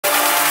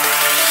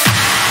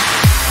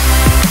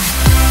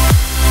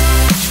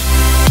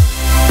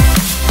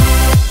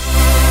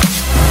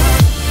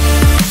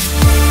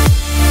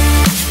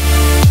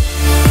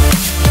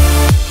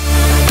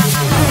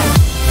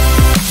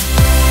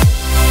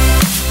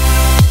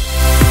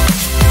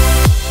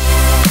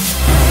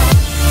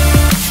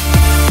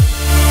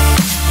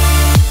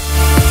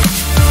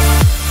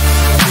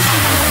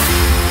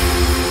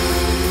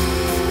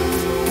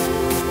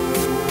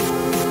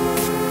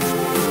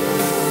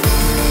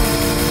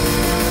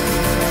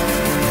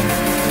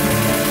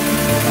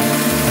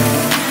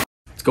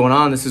What's going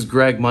on? This is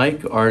Greg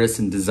Mike, artist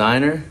and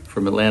designer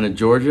from Atlanta,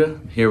 Georgia.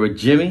 I'm here with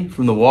Jimmy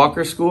from the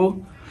Walker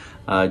School.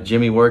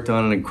 Jimmy worked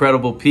on an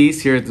incredible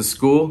piece here at the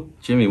school.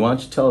 Jimmy, why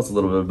don't you tell us a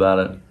little bit about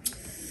it?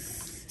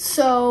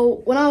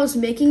 So when I was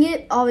making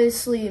it,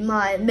 obviously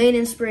my main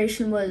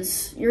inspiration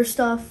was your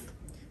stuff.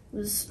 It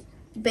was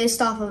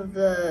based off of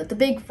the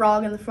big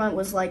frog in the front.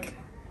 Was like,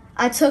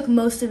 I took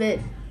most of it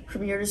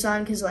from your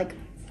design because like,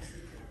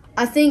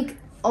 I think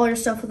all your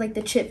stuff with like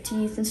the chip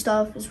teeth and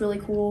stuff is really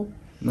cool.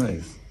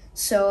 Nice.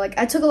 So like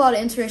I took a lot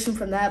of inspiration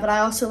from that, but I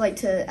also like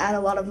to add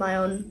a lot of my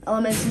own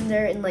elements in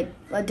there in like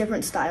a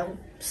different style.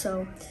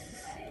 So,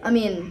 I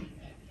mean,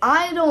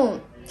 I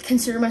don't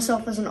consider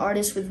myself as an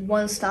artist with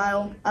one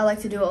style. I like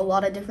to do a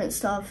lot of different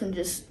stuff and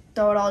just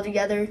throw it all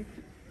together.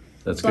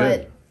 That's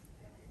good.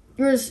 But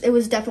yours, it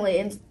was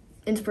definitely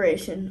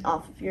inspiration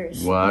off of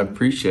yours. Well, I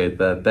appreciate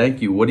that.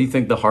 Thank you. What do you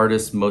think the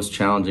hardest, most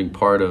challenging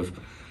part of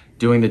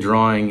doing the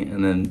drawing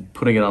and then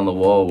putting it on the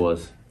wall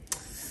was?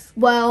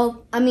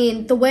 Well, I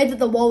mean, the way that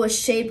the wall was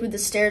shaped with the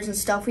stairs and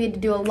stuff, we had to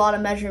do a lot of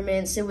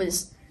measurements. It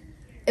was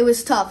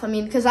tough. I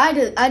mean, because I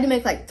had to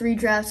make like 3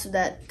 drafts of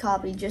that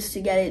copy just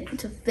to get it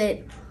to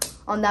fit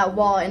on that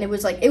wall, and we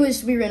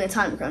were in a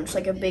time crunch,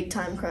 like a big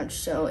time crunch.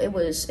 So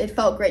it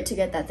felt great to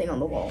get that thing on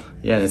the wall.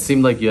 Yeah, and it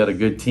seemed like you had a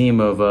good team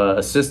of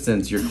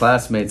assistants, your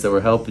classmates that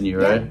were helping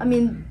you, right? Yeah, I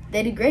mean,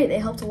 they did great. They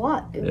helped a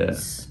lot.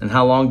 And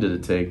how long did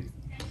it take?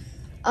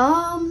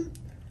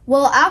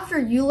 Well, after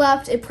you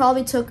left, it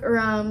probably took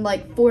around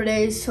like 4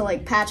 days to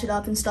like patch it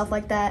up and stuff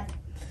like that.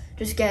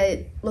 Just get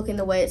it looking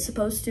the way it's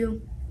supposed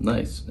to.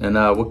 Nice. And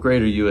what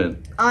grade are you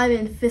in? I'm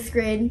in 5th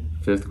grade.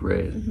 5th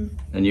grade. Mm-hmm.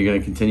 And you're going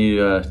to continue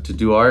to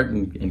do art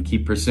and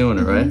keep pursuing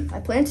it, right? I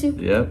plan to.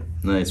 Yep.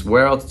 Nice.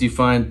 Where else do you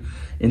find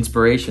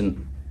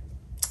inspiration?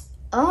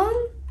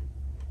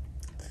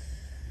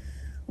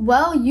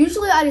 Well,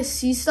 usually I just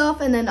see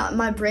stuff and then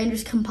my brain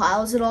just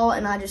compiles it all,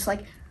 and I just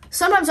like,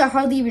 sometimes I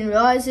hardly even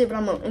realize it, but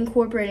I'm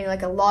incorporating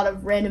like a lot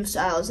of random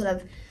styles that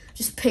I've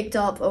just picked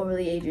up over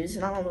the ages,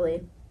 and I don't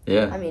really.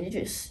 Yeah. I mean,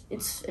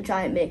 it's a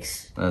giant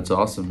mix. That's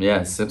awesome.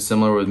 Yeah,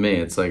 similar with me.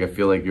 It's like I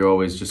feel like you're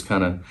always just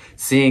kind of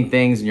seeing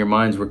things and your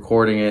mind's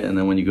recording it, and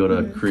then when you go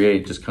to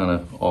create, just kind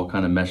of all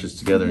kind of meshes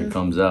together and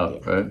comes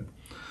out, right?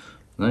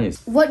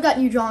 Nice. What got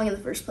you drawing in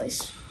the first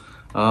place?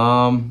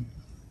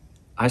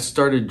 I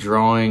started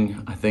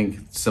drawing, I think,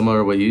 similar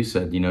to what you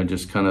said,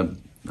 just kind of,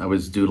 I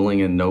was doodling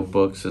in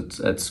notebooks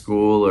at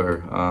school or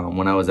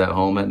when I was at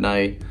home at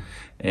night.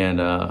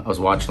 And I was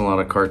watching a lot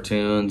of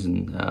cartoons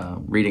and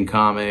reading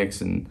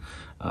comics and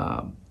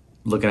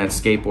looking at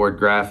skateboard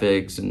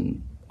graphics,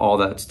 and all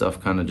that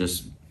stuff kind of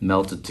just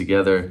melted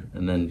together.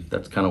 And then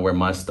that's kind of where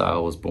my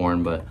style was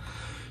born. But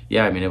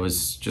yeah, I mean, it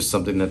was just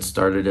something that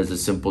started as a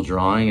simple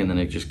drawing, and then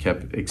it just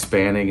kept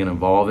expanding and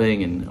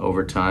evolving. And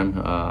over time,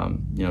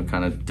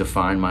 kind of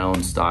defined my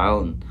own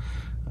style.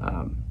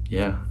 And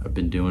yeah, I've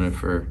been doing it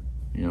for,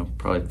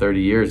 probably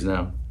 30 years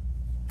now.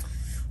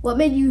 What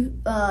made you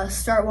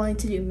start wanting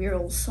to do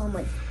murals?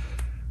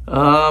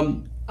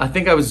 I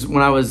think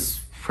when I was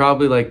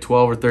probably like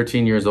 12 or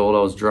 13 years old,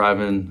 I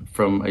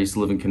used to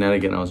live in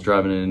Connecticut, and I was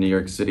driving into New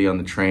York City on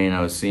the train. I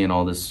was seeing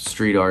all this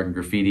street art and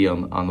graffiti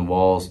on the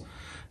walls,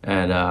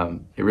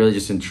 and it really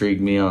just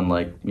intrigued me on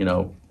like,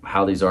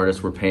 how these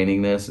artists were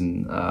painting this,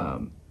 and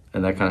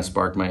that kind of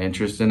sparked my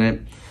interest in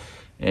it.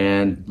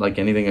 And like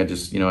anything, I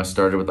just, I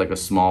started with like a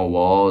small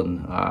wall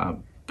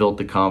and built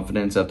the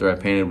confidence after I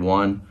painted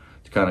one,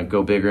 kind of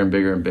go bigger and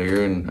bigger and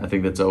bigger. And I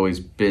think that's always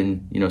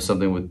been,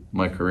 something with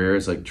my career,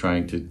 is like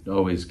trying to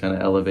always kind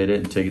of elevate it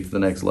and take it to the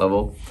next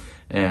level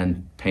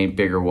and paint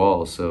bigger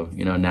walls. So,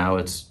 now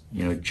it's,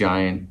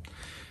 giant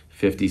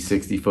 50,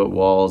 60 foot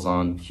walls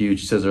on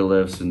huge scissor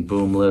lifts and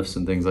boom lifts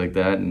and things like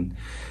that. And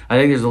I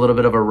think there's a little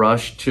bit of a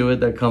rush to it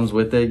that comes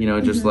with it,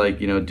 just like,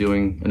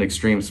 doing an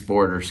extreme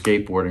sport or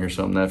skateboarding or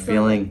something, that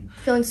feeling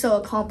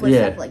so accomplished,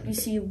 that like you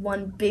see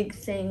one big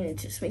thing and it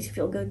just makes you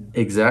feel good.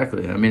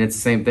 Exactly. I mean, it's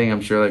the same thing, I'm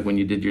sure, like when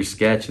you did your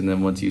sketch, and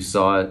then once you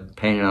saw it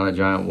painted on a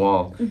giant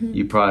wall,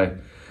 you probably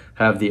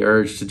have the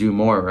urge to do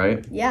more,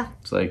 right? Yeah.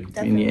 It's like,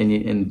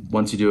 and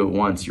once you do it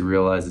once, you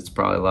realize it's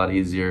probably a lot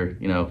easier,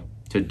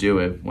 to do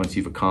it once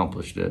you've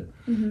accomplished it.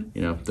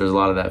 There's a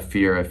lot of that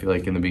fear, I feel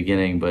like, in the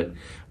beginning, but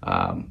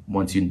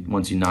once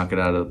you knock it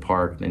out of the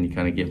park, then you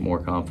kind of get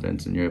more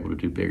confidence and you're able to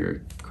do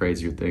bigger,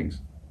 crazier things.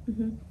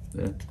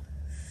 Yeah.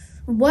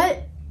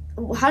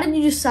 How did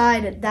you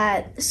decide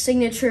that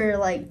signature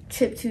like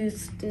chip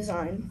tooth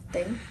design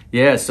thing?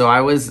 Yeah, so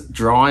I was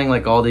drawing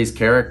like all these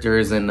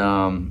characters and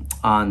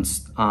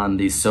on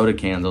these soda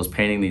cans. I was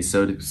painting these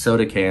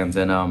soda cans,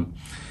 and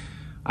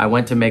I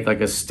went to make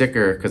like a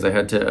sticker because I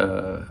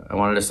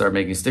wanted to start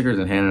making stickers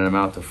and handing them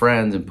out to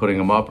friends and putting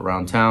them up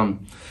around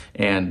town.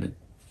 And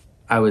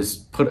I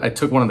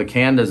took one of the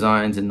can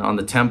designs, and on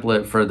the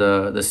template for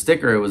the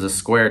sticker, it was a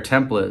square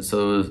template.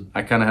 So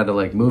I kind of had to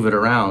like move it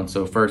around.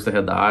 So first I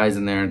had the eyes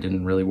in there, and it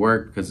didn't really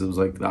work because it was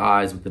like the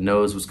eyes with the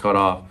nose was cut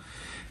off.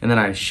 And then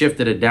I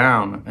shifted it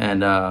down,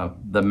 and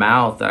the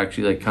mouth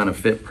actually like kind of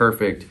fit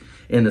perfect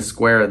in the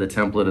square of the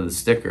template of the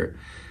sticker.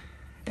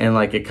 And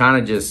like it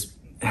kind of just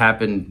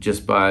happened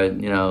just by,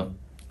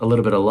 a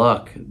little bit of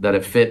luck that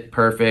it fit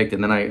perfect.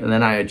 And then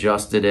I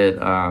adjusted it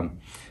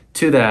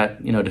to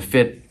that, to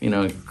fit,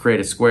 create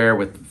a square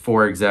with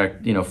four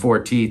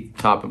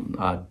teeth,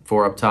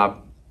 four up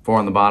top, four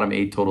on the bottom,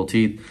 8 total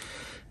teeth.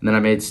 And then I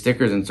made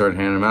stickers and started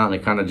handing them out, and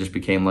it kind of just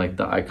became like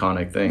the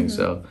iconic thing.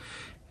 So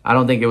I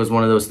don't think it was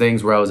one of those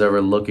things where I was ever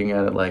looking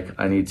at it like,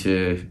 I need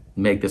to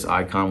make this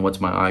icon.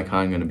 What's my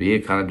icon going to be?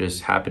 It kind of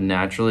just happened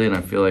naturally. And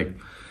I feel like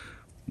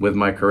with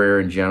my career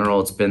in general,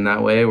 it's been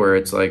that way, where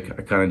it's like,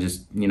 I kind of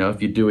just,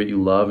 if you do what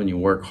you love and you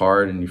work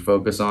hard and you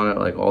focus on it,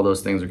 like all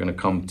those things are going to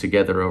come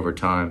together over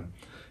time.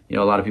 A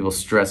lot of people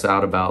stress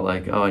out about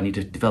like, oh, I need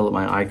to develop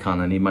my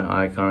icon. I need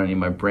my icon. I need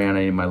my brand.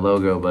 I need my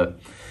logo. But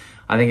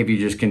I think if you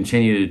just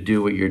continue to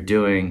do what you're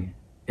doing,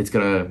 it's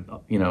going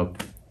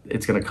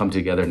to come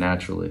together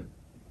naturally.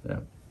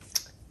 Yeah.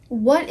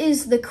 What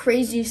is the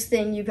craziest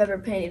thing you've ever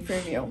painted for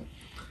a mural?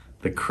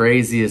 The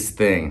craziest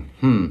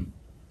thing?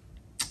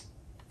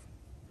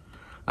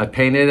 I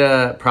painted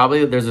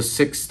there's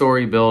a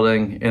 6-story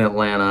building in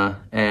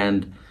Atlanta,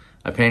 and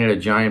I painted a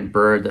giant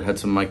bird that had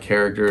some of my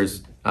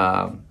characters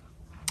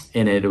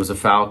in it. It was a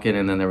falcon,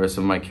 and then there were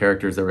some of my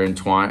characters that were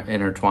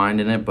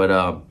intertwined in it.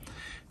 But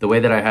the way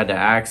that I had to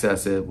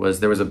access it was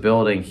there was a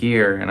building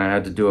here, and I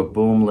had to do a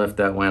boom lift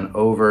that went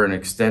over and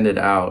extended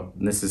out.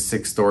 And this is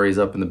 6 stories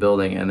up in the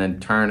building, and then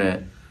turn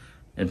it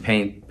and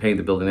paint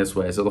the building this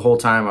way. So the whole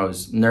time I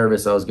was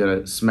nervous I was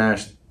gonna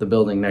smash the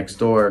building next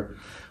door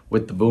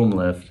with the boom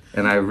lift,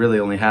 and I really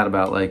only had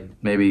about like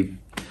maybe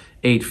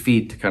 8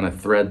 feet to kind of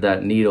thread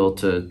that needle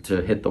to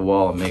hit the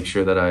wall and make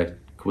sure that I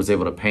was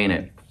able to paint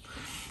it.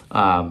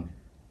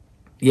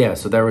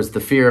 So there was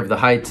the fear of the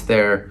heights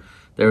there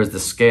was the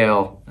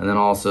scale, and then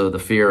also the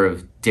fear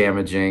of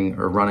damaging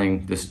or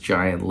running this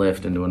giant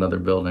lift into another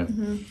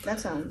building. That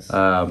sounds...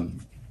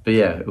 But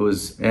yeah, it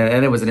was,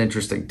 and it was an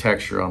interesting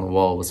texture on the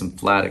wall with some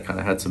flat. It kind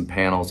of had some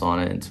panels on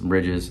it and some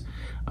ridges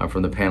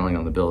from the paneling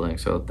on the building.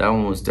 So that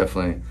one was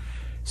definitely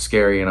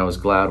scary, and I was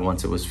glad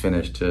once it was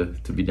finished to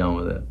be done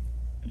with it.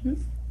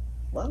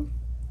 Well,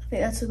 I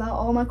think that's about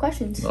all my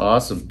questions.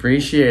 Awesome.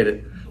 Appreciate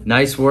it.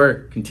 Nice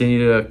work.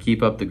 Continue to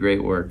keep up the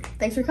great work.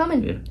 Thanks for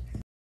coming. Yeah.